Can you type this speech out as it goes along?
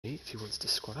if he wants to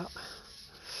squat up.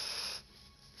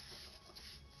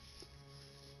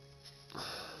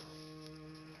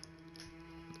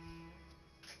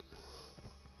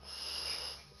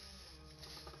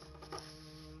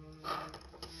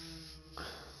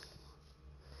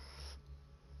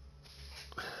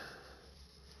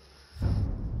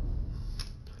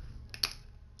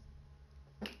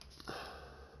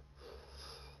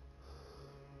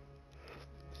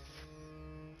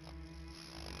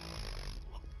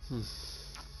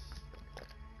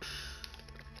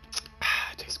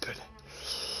 Tastes good.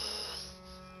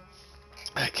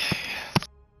 Okay.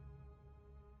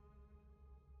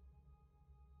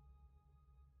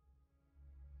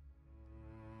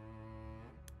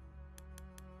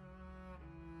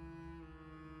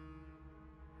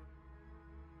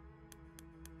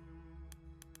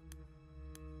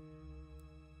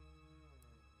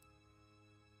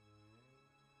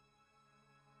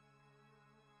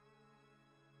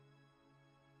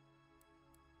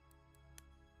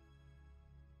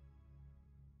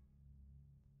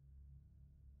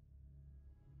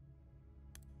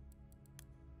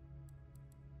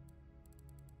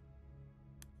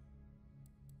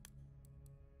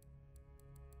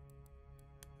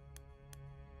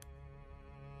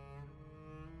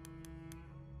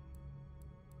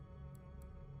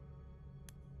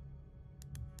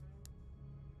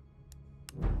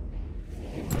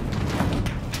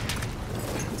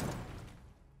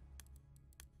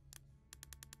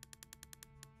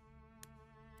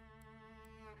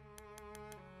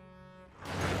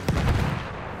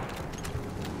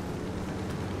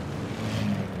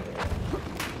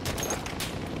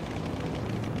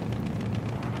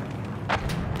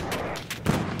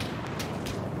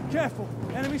 Careful!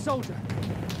 Enemy soldier!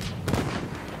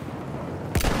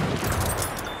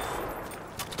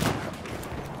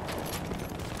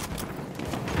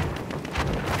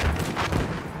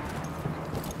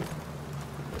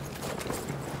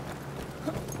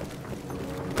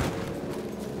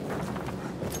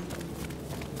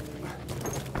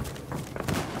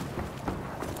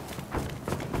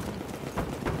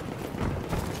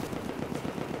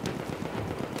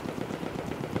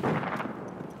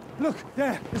 Look,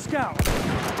 there, the scout!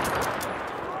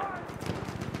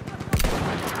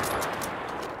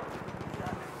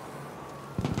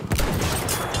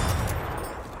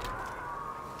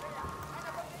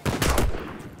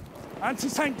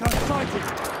 Anti-tank gun sighted!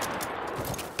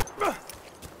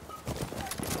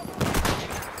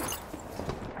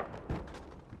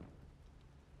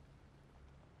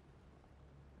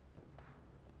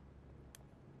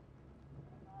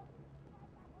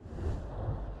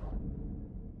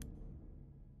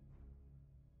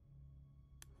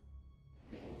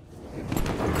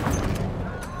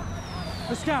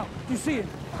 The scout! Do you see him?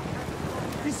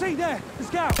 Do you see there? The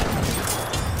scout!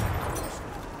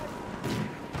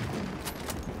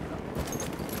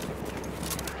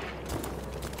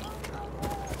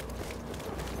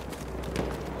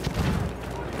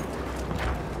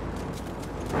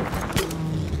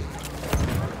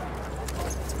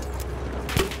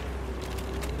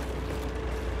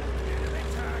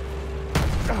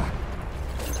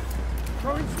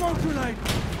 Throwing smoke grenade!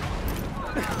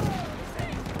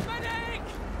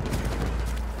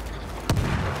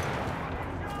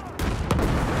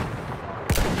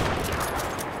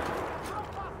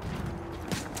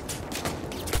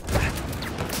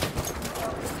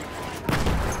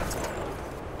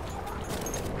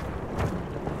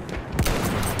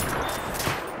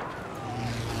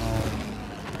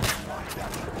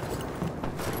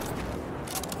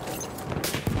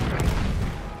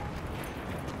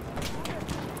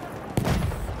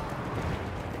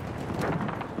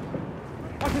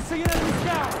 I can see an enemy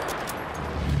scout!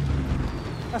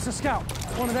 That's a scout,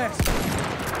 one of theirs.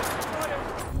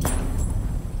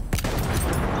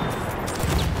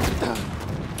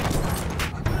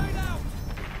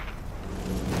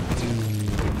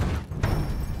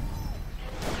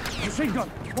 Machine gun,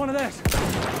 one of theirs.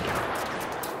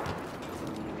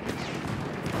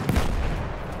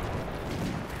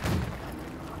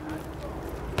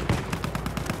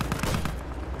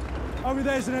 Over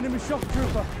there's an enemy shock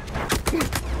trooper.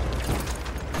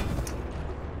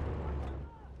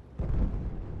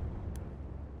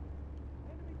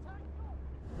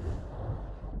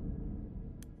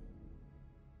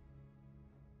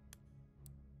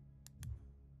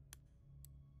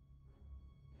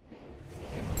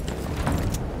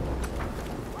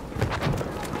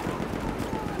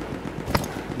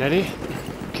 Nettie,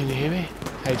 can you hear me?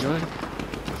 Hey, John.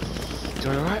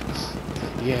 Doing alright?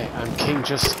 Yeah, King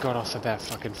just got off about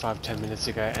fucking 5-10 minutes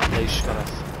ago, and Leash got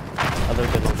off a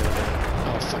little bit longer than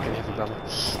that. Oh, fucking heavy grandma.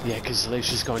 Yeah, because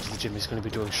Alicia's going to the gym, he's going to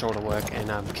be doing shoulder work, and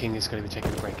King is going to be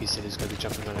taking a break. He said he's going to be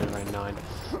jumping on it around 9.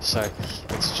 So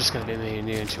it's just going to be me and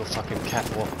you until fucking Cat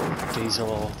or Diesel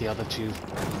or the other two,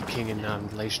 King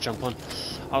and Leash, jump on.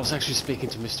 I was actually speaking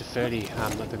to Mr. Ferdy a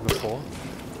bit before.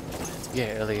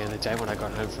 Yeah, earlier in the day when I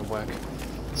got home from work.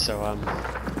 So,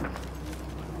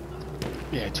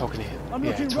 yeah, talking to him. I'm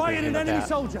looking right at an enemy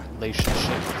soldier. Leash and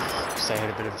shit. So they had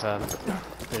a bit of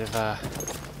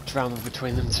drama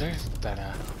between them two, but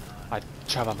I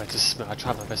tried my best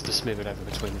to smooth it over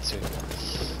between the two.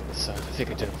 So I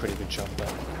think I did a pretty good job.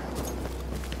 But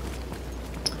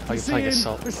oh, you're playing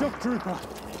assault. The shock trooper.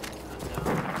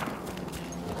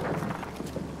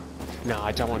 No,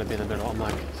 I don't want to be in the middle. I'm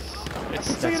like,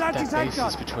 that beef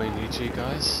is between you two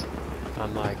guys.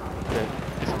 I'm like,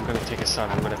 if I'm going to take a side,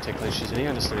 I'm going to take Leash's. And he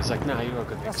understood. He's like, nah, you're all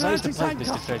good, man. Because I used to play with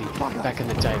Mr. Ferdy back in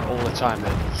the day all the time,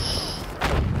 man.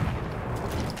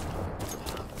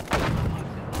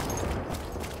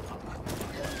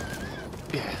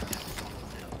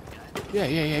 Yeah,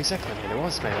 exactly, man. It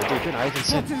was, man. I did good. I even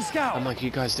said, I'm like,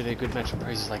 you guys did a good match. And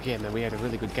Praise is like, yeah, man, we had a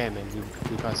really good game, man. You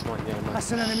guys won. Yeah, I'm like,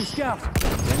 that's an enemy scout.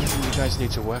 The only thing you guys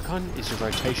need to work on is your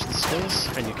rotation skills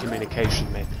and your communication,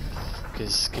 man.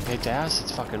 Because compared to ours,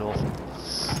 it's fucking awful.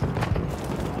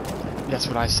 That's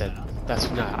what I said.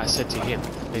 I said to him.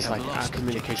 He's like, our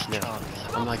communication now.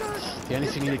 I'm like, the only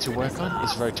thing you need to work on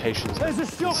is rotations. There's a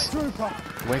shock trooper.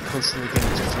 We're constantly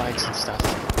getting into flags and stuff.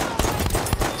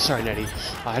 Sorry, Nettie.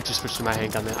 I had to switch to my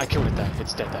handgun there. I killed it though.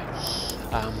 It's dead though.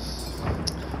 I'm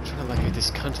trying to locate this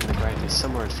cunt in the ground. He's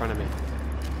somewhere in front of me.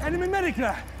 Enemy medic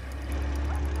there.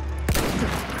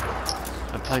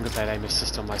 I'm playing with that aim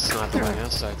assist on my sniper right now,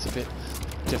 so it's a bit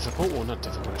difficult. Well, not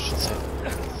difficult, I should say.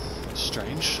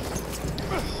 Strange.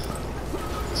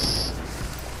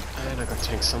 And I got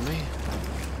tanks on me.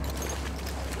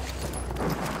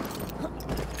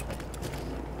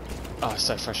 Oh,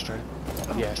 so frustrating.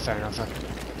 Yeah, fair enough.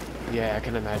 Yeah, I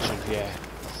can imagine, yeah.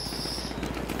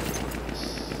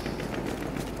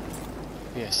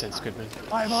 Yeah, sounds good, man.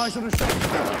 I have eyes on a shot.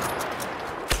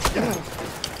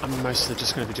 I'm mostly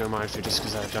just going to be doing my own food just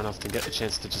because I don't often get the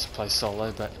chance to just play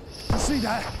solo, but... You see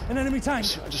that? An enemy tank.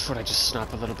 I just thought I'd just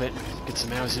snipe a little bit and get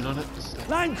some hours in on it.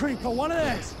 Land creeper, one of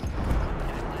theirs.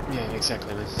 Yeah,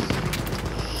 exactly, man.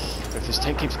 But if this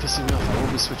tank keeps pissing me off, I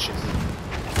will be switching.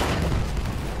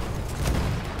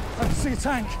 I can see a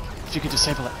tank. If you could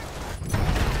disable it.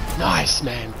 Nice,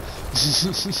 man.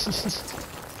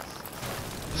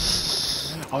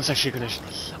 I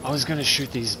was gonna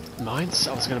shoot these mines.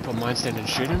 I was gonna put mines down and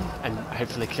shoot him, and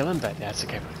hopefully kill him. But that's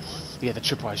okay. Yeah, the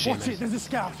tripwire shit. Watch it. There's a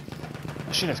scout.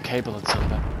 I should have cable and some,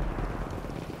 but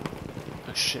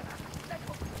oh shit.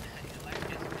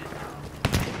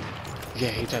 Yeah,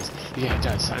 he does. Yeah, he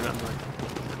does. And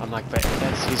I'm like, but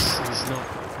that's he's not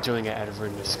doing it out of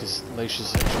rudeness because Leash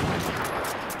is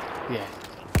actually.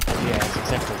 Yeah, that's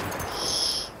exactly.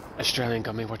 Australian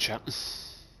got me. Watch out.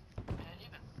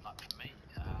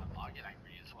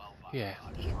 Yeah.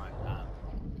 I'm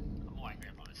more angry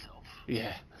at myself.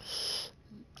 Yeah.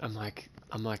 I'm like,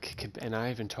 and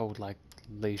I even told like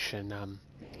Leash and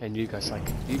you guys, like,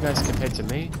 you guys compared to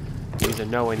me, you're either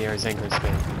nowhere near as angry as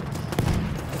me.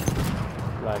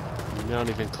 Like, not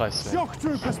even close, man. Shock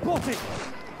trooper spotted.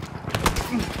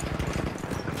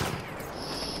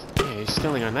 Yeah, he's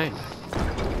stealing our name.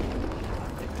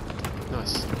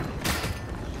 Nice.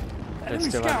 Enemy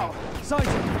scout. Sighted.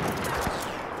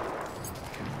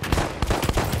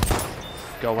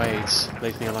 Go away, AIDS.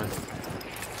 Leave me alone.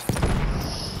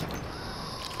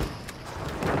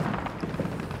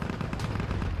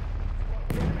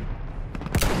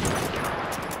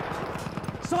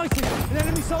 Sighted! An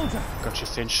enemy soldier! Gotcha,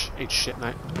 Finch. Eat shit,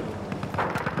 mate.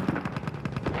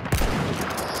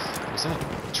 Was that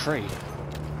a tree?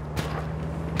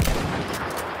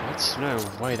 What?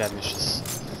 No way that misses.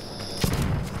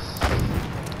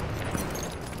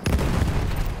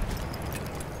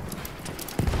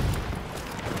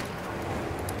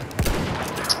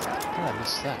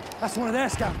 That? That's one of their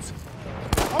scouts.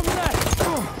 Over there!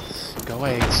 Go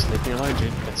away, leave me alone,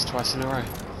 dude. That's twice in a row.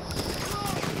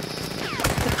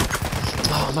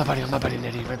 Oh, on my buddy,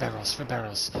 Nettie. Red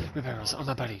barrels. On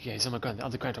my buddy. Yeah, he's on the ground,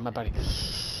 on my buddy.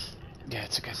 Yeah,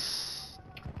 it's okay.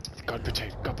 God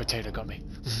potato got me.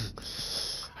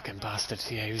 Fucking bastard.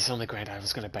 Yeah, he was on the ground. I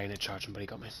was gonna bayonet charge him, but he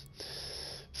got me.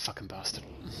 Fucking bastard.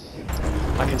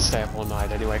 I can stay up all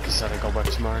night anyway, because I don't got work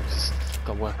tomorrow.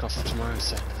 Got work off for tomorrow,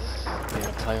 so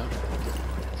yeah, play on.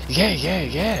 Yeah.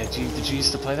 Did you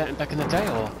used to play that back in the day,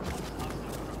 or?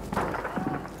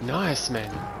 Nice,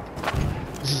 man.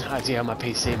 Yeah, on my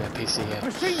PC, yeah.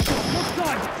 Machine gun, what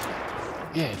side?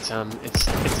 Yeah, it's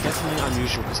definitely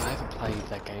unusual because I haven't played played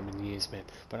that game in years, man.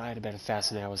 But I had about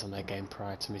 1,000 hours on that game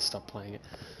prior to me stop playing it.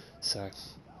 So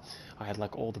I had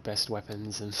like all the best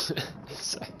weapons and so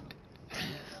It's a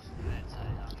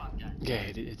fun game. yeah,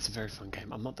 it's a very fun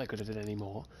game. I'm not that good at it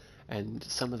anymore, and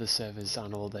some of the servers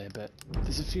aren't all there, but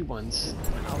there's a few ones.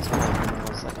 And I was playing them and I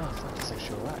was like, oh fuck, it's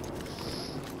actually alright.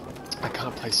 I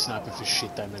can't play sniper for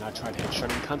shit though, man. I tried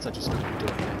headshotting cunts, I just couldn't do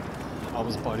it, man. I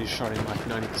was body shotting like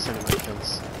 90% of my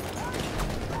kills.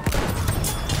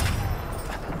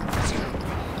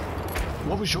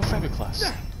 What was your favourite class?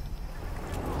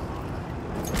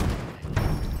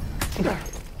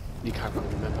 You can't really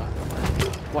remember.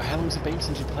 What, how long's it been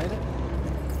since you played it?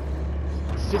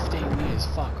 15 years,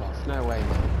 fuck off. No way,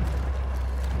 man.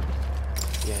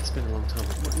 Yeah, it's been a long time.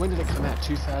 When did it come out?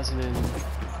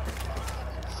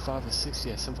 2005 or 6?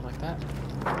 Yeah, something like that?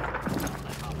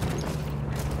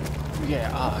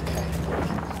 Yeah, okay.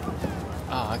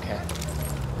 Okay.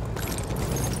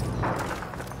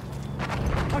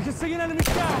 I can see an enemy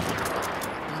scout!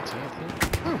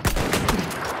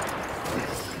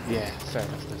 Yeah, fair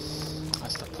enough then. I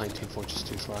stopped playing Team Fortress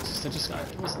 2 for us.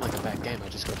 It wasn't like a bad game, I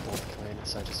just got bored playing it,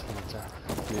 so I just wanted to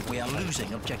move. We are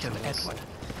losing objective Edward.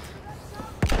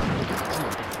 Come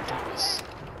on, don't miss.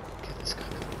 Get this guy.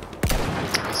 I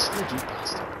swear you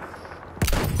bastard.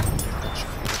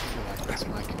 That's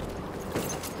Mike.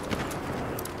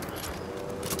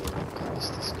 I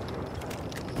missed this guy.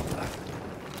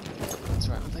 That's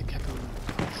right, aren't they Captain?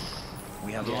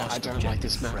 We have Yeah, lost I don't like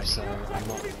this map, Freddy. so I'm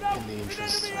not in the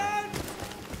interest, in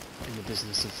the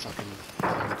business of fucking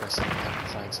playing aggressive captain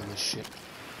flags on this shit.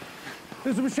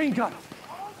 There's a machine gun!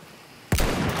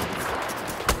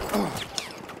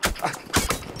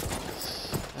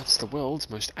 That's the world's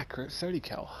most accurate 30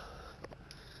 cal.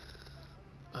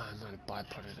 I might have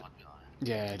bipoded it.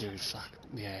 Yeah, dude, fuck.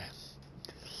 Yeah.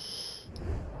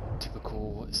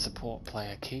 Typical support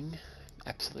player king.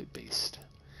 Absolute beast.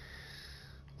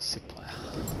 Sick player.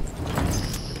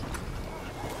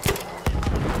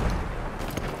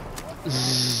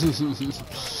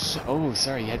 Oh,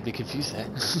 sorry, you had me confused there.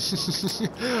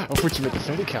 I'll put you with the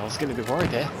 30 cal. I was getting a bit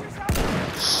worried there.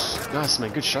 Nice,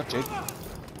 man. Good shot, dude.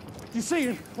 You see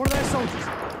him? One of their soldiers.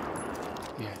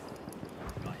 Yeah.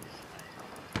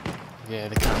 Yeah,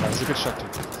 the car. That was a good shot,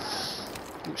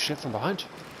 dude. Ooh, shit from behind.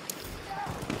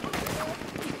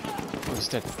 Oh, he's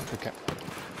dead. Okay.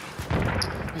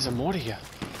 There's a mortar here.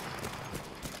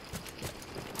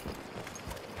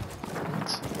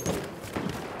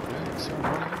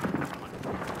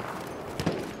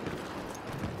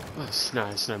 What? No,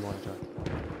 is there a mortar here? Oh, no, it's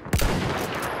no mortar to it.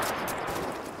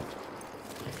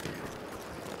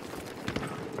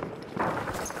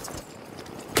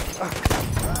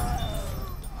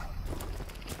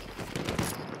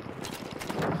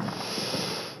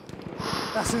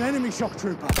 That's an enemy shock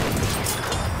trooper.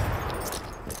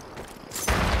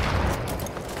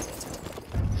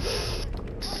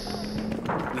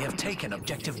 We have taken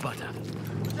objective butter.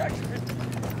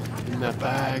 In that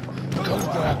bag. Go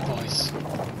back, boys.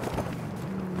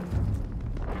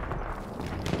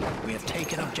 We have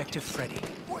taken objective Freddy.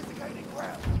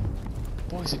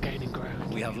 Boys are gaining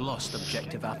ground. We have lost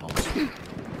objective apples. Get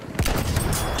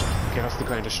off the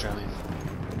ground, Australian.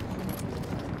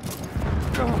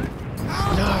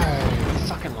 No!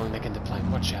 Fucking long neck into plane.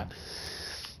 Watch out.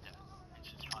 It's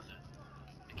just trying to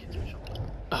get switch on.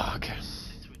 Oh, okay.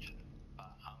 Seat switch. But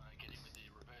I'm gonna get him with the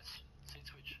reverse seat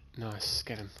switch. Nice.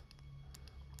 Get him.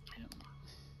 Yep. Now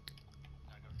I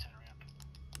gotta turn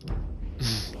around.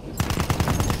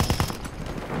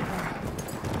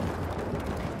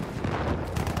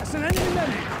 That's an enemy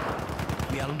medic.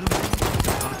 We are losing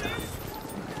butter.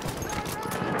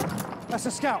 That's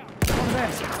a scout. One of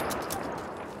theirs.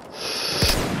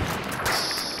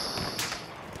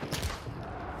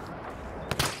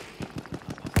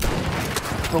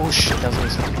 Bullshit, that was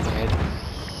always fucking in my head.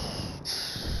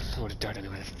 I would have died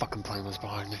anyway, the fucking plane was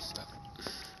behind me. But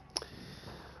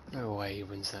no way he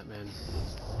wins that, man.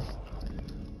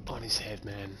 On his head,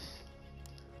 man.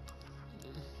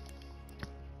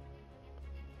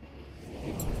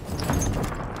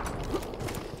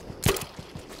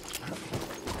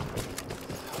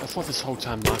 I thought this whole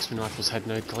time marksman rifles had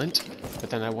no glint, but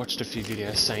then I watched a few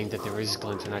videos saying that there is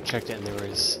glint, and I checked it and there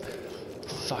is.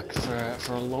 Fuck,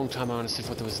 for a long time I honestly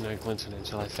thought there was no glint in it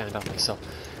until I found out myself.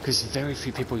 Because very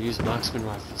few people use marksman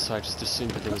rifles, so I just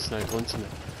assumed that there was no glint in it.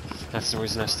 That's the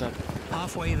reason I started.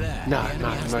 Halfway there. No, the enemy no,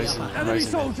 has the Mosin. upper hand. Enemy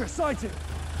Mosin, man. soldier sighted.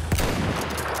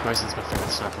 Mosin's my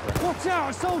favourite sniper, bro. Watch out,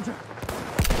 a soldier.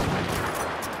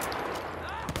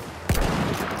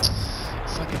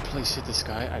 If I could please hit this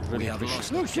guy, I'd really We have appreciate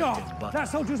lost it. Look objective sharp. butter. That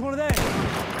soldier's one of theirs.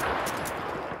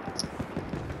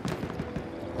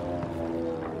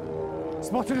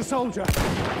 Spotted a soldier.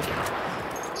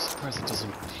 I'm surprised it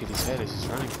doesn't hit his head as he's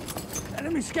running.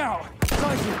 Enemy scout.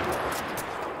 Sighted.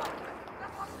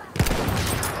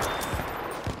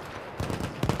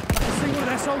 I can see one of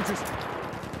their soldiers.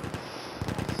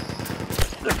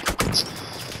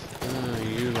 Oh,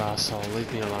 you asshole,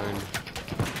 leave me alone.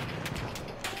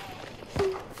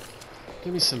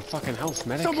 Give me some fucking health,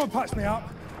 medic. Someone patch me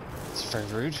up. It's very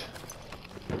rude.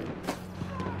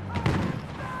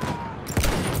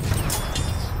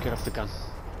 Get off the gun.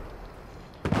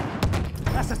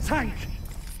 That's a tank.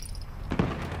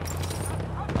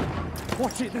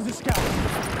 Watch it, there's a scout.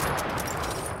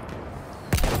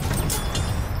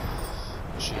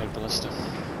 She had ballista.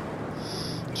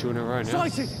 2 in a row now.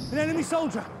 Sighted! An enemy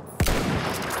soldier!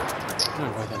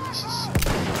 No way that misses.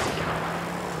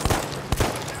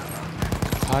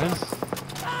 Pardon?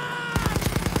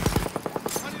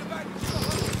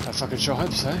 I fucking sure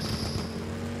hope so.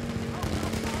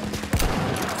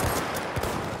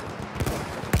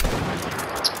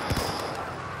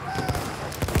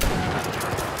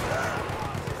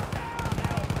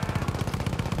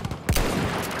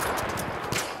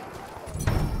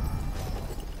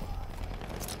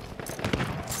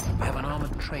 We have an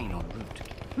armored train en route.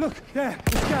 Look, there,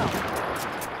 the scout!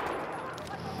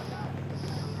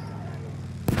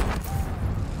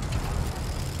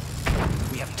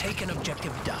 We have taken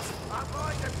objective Duff.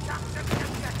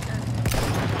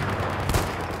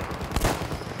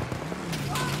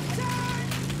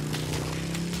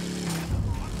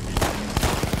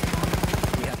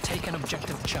 We have taken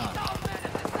objective Charlie.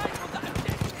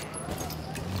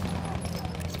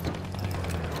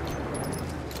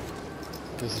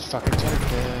 There's his fucking tank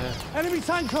there. Enemy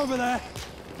tank over there!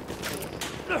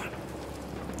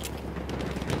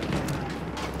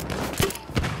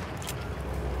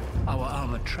 Our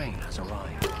armored train has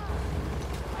arrived.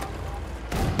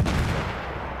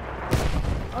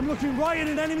 I'm looking right at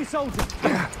an enemy soldier.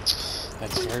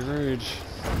 That's very rude.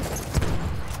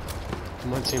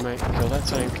 Come on, teammate, kill that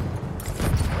tank.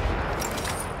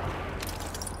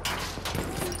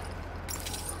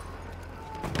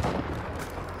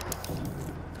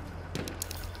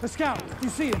 The scout, you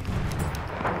see him?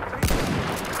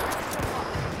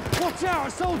 Watch out,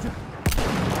 a soldier!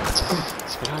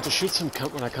 It's been hard to shoot some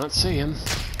cunt when I can't see him.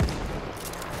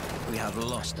 We have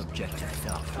lost objective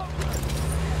Duff.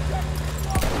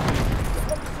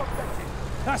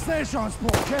 That's their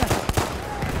transport, careful!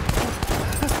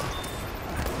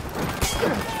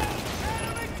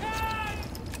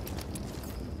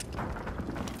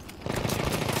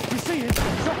 You see him?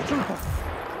 Shock trooper!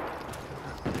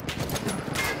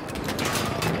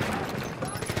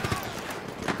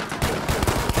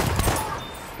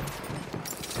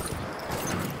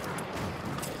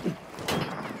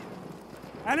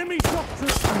 Enemy shock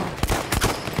trooper!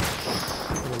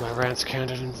 One of my rounds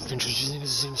counted in infantry using a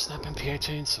zoom snap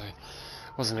MP18, so it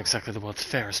wasn't exactly the world's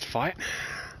fairest fight.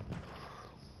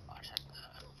 I just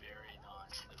had a very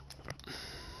nice little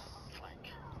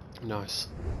flank. Nice.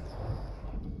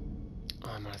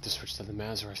 I might have to switch to the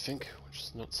Mauser, I think, which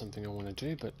is not something I want to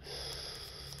do, but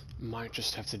might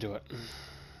just have to do it.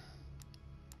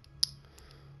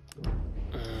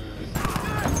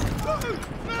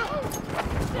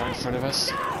 Right in front of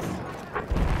us.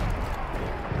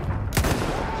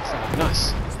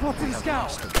 Nice. Spotted a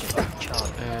scout!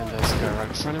 And there's a guy right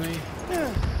in front of me.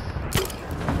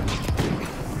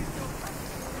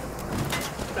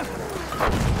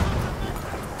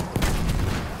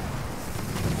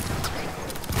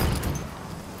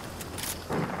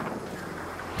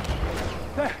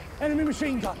 There, enemy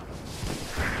machine gun.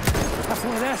 That's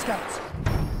one of their scouts.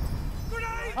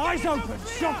 Eyes open,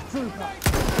 shock trooper.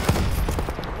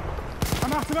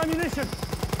 I'm out of ammunition.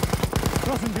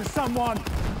 Wasn't just someone.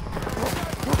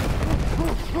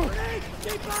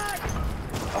 Keep back!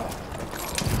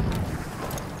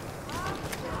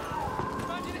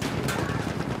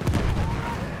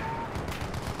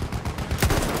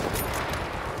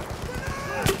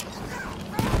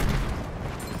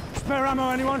 Spare ammo,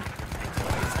 anyone?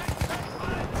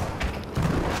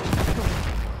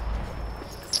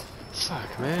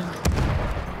 Fuck, man.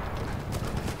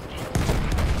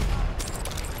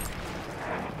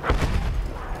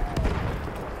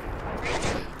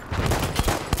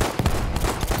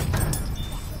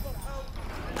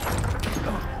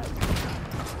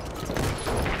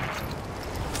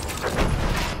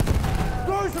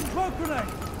 Throw some smoke grenade!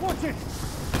 Watch it!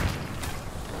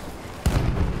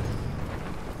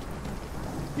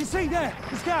 You see there,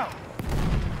 the scout!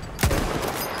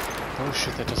 Oh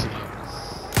shit, that doesn't hit.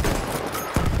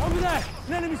 Over there,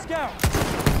 an enemy scout!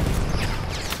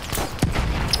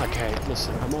 Okay,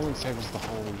 listen, I'm all in favour of the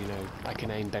whole, you know, I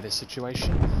can aim better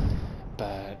situation,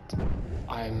 but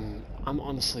I'm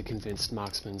honestly convinced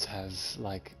marksmen have,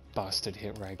 like, bastard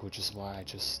hit rate, which is why I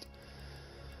just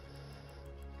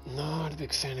not a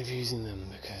big fan of using them,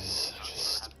 because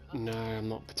no, I'm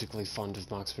not particularly fond of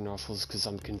marksman rifles, because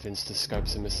I'm convinced the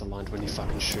scopes are misaligned when you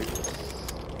fucking shoot.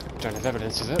 Don't have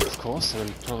evidence of it, of course, and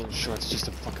I'm probably sure it's just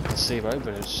a fucking placebo,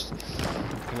 but it's...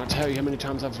 I cannot tell you how many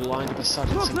times I've lined up a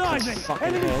sergeant in his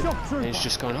fucking head, and he's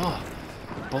just gone, oh,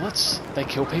 bullets? They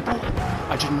kill people?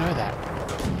 I didn't know that.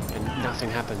 And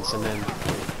nothing happens, and then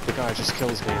the guy just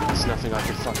kills me, and there's nothing I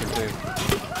can fucking do.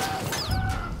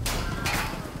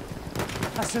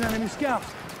 That's an enemy scout.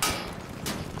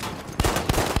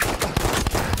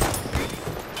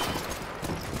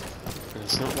 And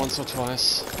it's not once or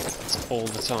twice, it's all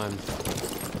the time.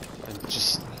 And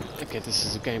just, okay, this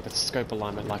is a game, but scope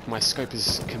alignment, like my scope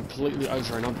is completely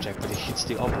over an object, but it hits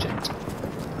the object.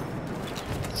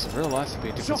 So real life would be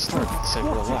a different story, but same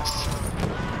real life.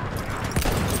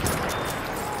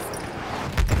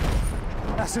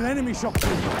 That's an enemy shock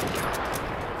trooper.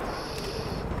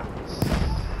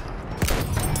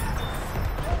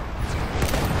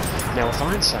 Now with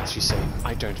iron sights, you see,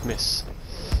 I don't miss.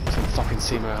 Some fucking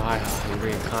Simo Iha and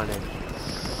reincarnated.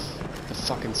 The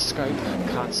fucking scope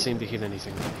can't seem to hit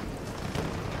anything.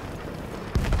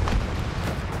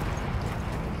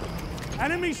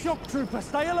 Enemy shock trooper,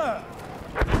 stay alert.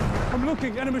 I'm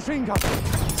looking at a machine gun.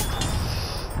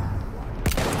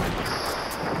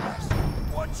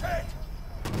 Watch it!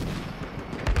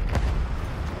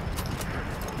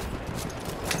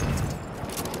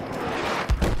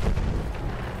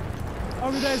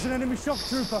 Over there's an enemy shock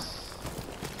trooper.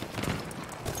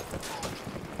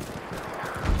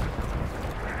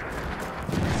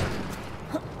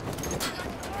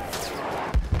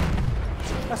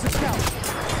 That's a scout.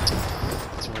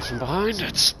 It's always from behind,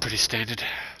 it's pretty standard.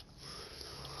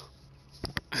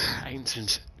 8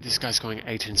 and... This guy's going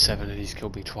 8 and 7 and he's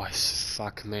killed me twice.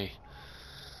 Fuck me.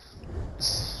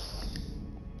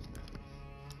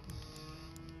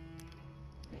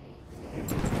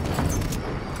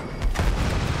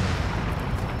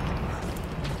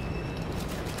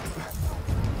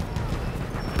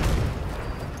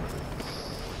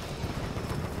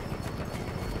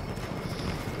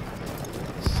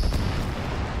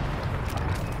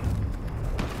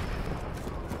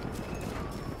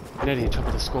 Nettie, top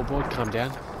of the scoreboard, calm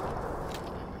down.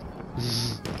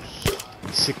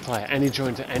 Sick player, and he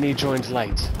joined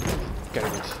late.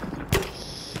 Goated.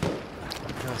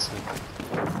 Nice one.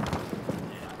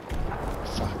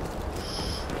 Fuck.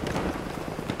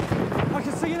 I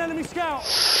can see an enemy scout.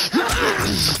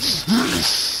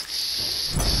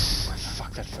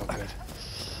 Fuck, that felt good.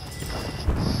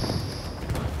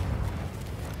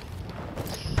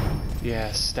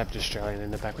 Yeah, stabbed Australian in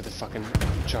the back with a fucking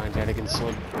giant Anakin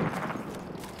sword.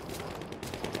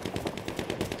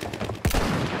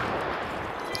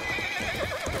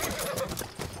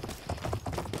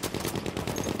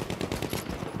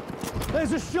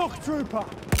 There's a shock trooper.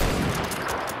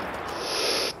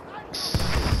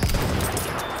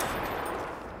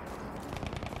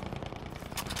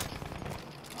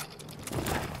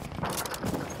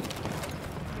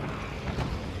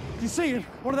 Do you see him?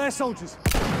 One of their soldiers.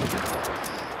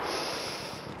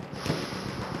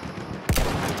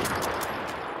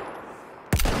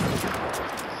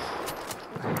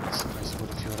 Suppose I would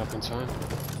have healed up in time.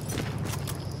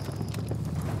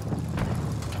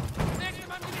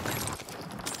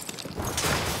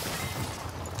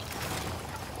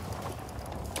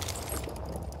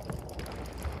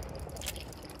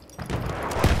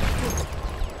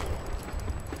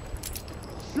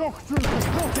 Shock trooper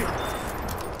spotted.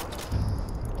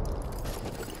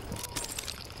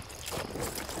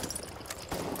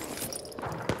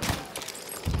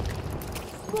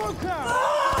 Smoke out!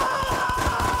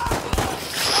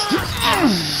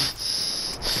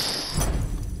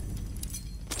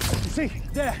 You see,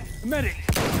 there, a medic.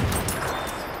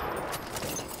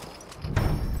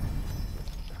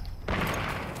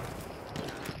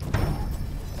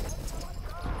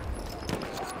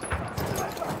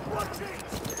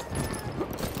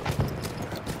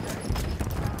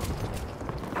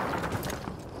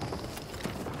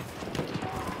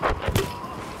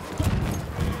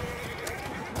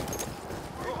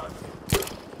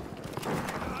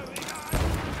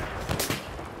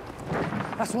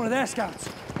 That's one of their scouts.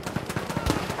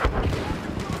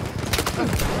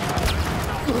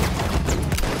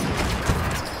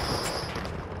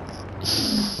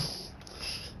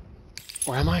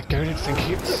 Where am I? Goated, thank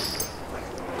you.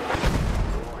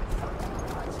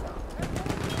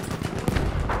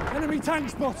 Enemy tank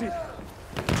spotted.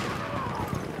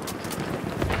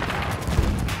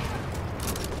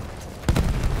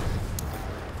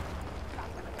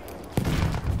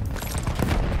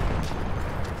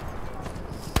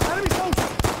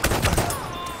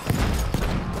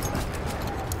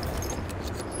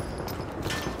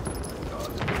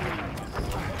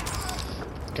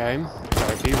 Game,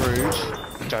 don't be rude.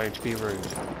 Don't be rude.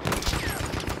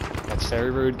 That's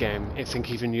very rude, game. I think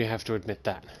even you have to admit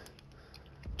that.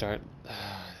 Don't...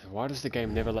 why does the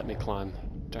game never let me climb?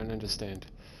 Don't understand.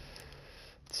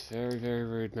 It's very, very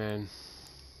rude, man.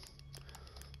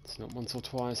 It's not once or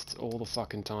twice, it's all the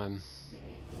fucking time.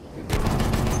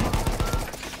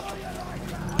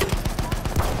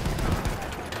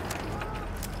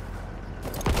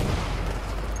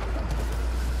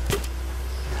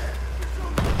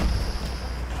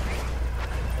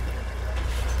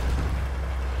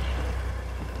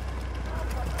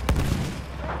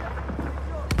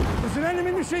 There's an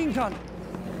enemy machine gun.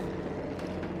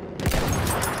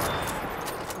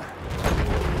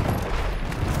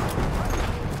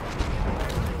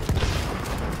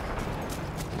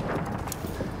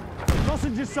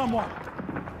 Lozenges someone.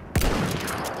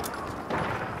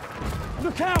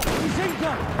 Look out! Machine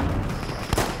gun!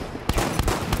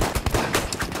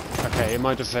 Okay, in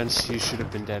my defense, you should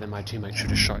have been dead and my teammate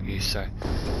should have shot you, so...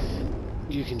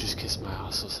 you can just kiss my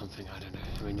ass or something, I don't know.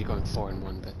 I mean, you're going 4 and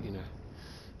 1, but, you know...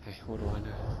 hey, what do I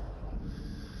know?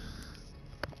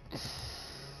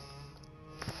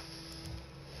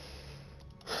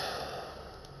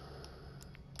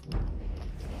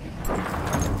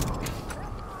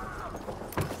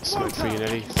 Smoke for you,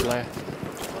 Nettie. Flare.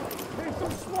 Here's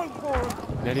some smoke for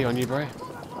him. Nettie, on you, bro.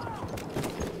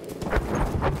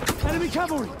 Enemy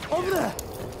cavalry! Over there!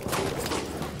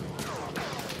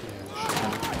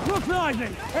 Look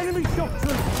lively! Enemy shock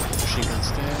troop! Machine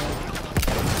gun's dead.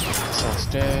 Assault's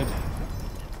dead.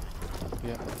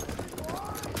 Yep.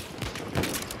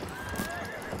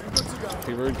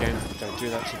 Be rude, game. Don't do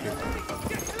that to people.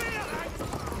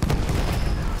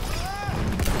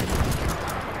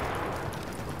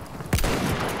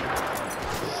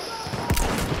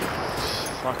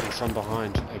 Fucking from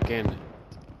behind, again.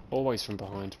 Always from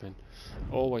behind, man.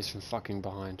 Always from fucking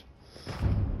behind.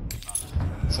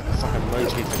 It's like a fucking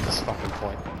motif at this fucking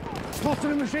point.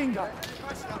 Spotted a machine gun!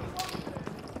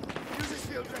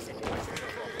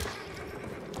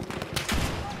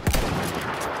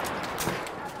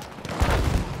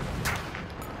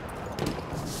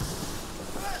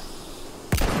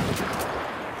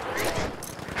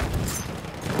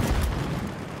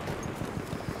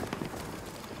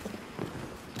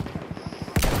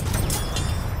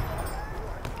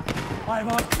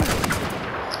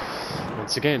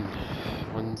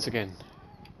 Once again,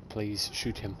 please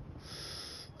shoot him.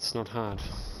 It's not hard.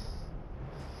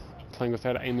 Playing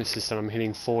without aim assist and I'm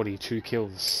hitting 40, 2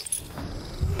 kills.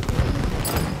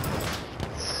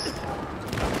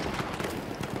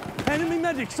 Enemy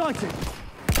medic sighted!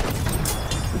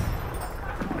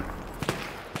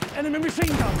 Enemy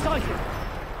machine gun sighted!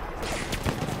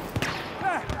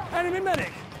 There! Enemy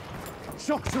medic!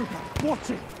 Shock trooper,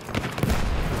 watch it!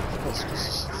 That's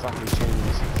just fucking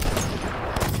genius.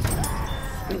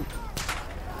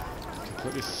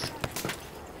 Completely.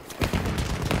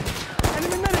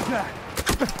 Enemy medic there!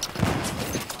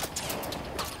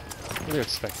 What do you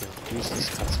expect now? Useless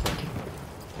cuts, bro.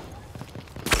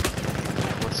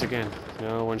 Once again,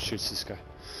 no one shoots this guy.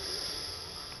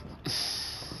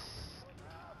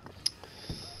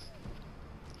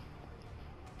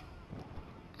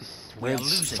 We are Reds,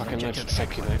 losing fucking objective. legend,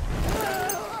 thank you, mate.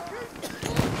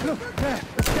 Look, there,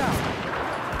 the scout!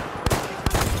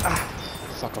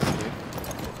 Fuck off, dude.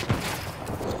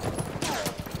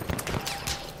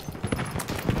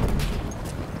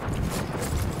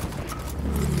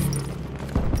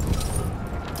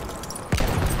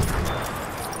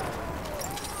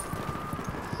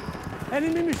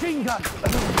 Enemy machine gun!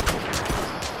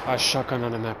 A shotgun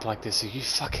on a map like this, are you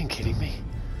fucking kidding me?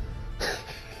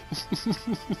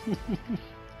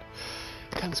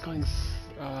 Cunt's going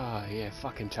yeah,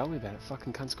 fucking tell me about it.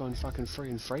 Fucking cunt's going fucking 3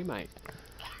 and 3, mate.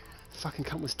 Fucking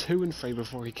cunt was 2 and 3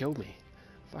 before he killed me.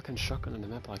 Fucking shotgun on a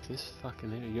map like this.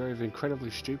 Fucking hell, you're either incredibly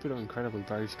stupid or incredibly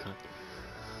brave, cunt.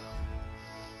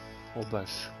 Or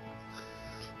both.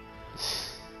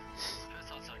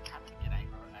 There's also a captain in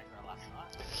aggro last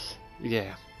night.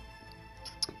 Yeah.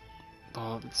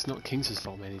 Oh, it's not King's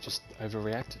fault, man. He just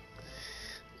overreacted.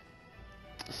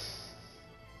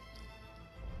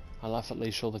 I laugh at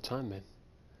Leash all the time, man.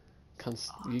 Cunts,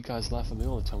 you guys laugh at me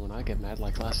all the time when I get mad.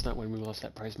 Like last night when we lost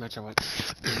that praise match, I went...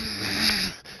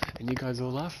 and you guys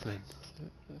all laughed, man.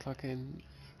 Fucking...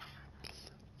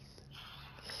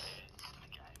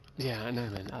 Yeah, I know,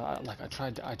 man. I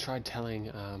tried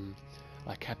telling,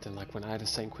 like, Captain, like, when I had a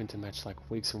St. Quentin match, like,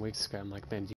 weeks and weeks ago, I'm like, man,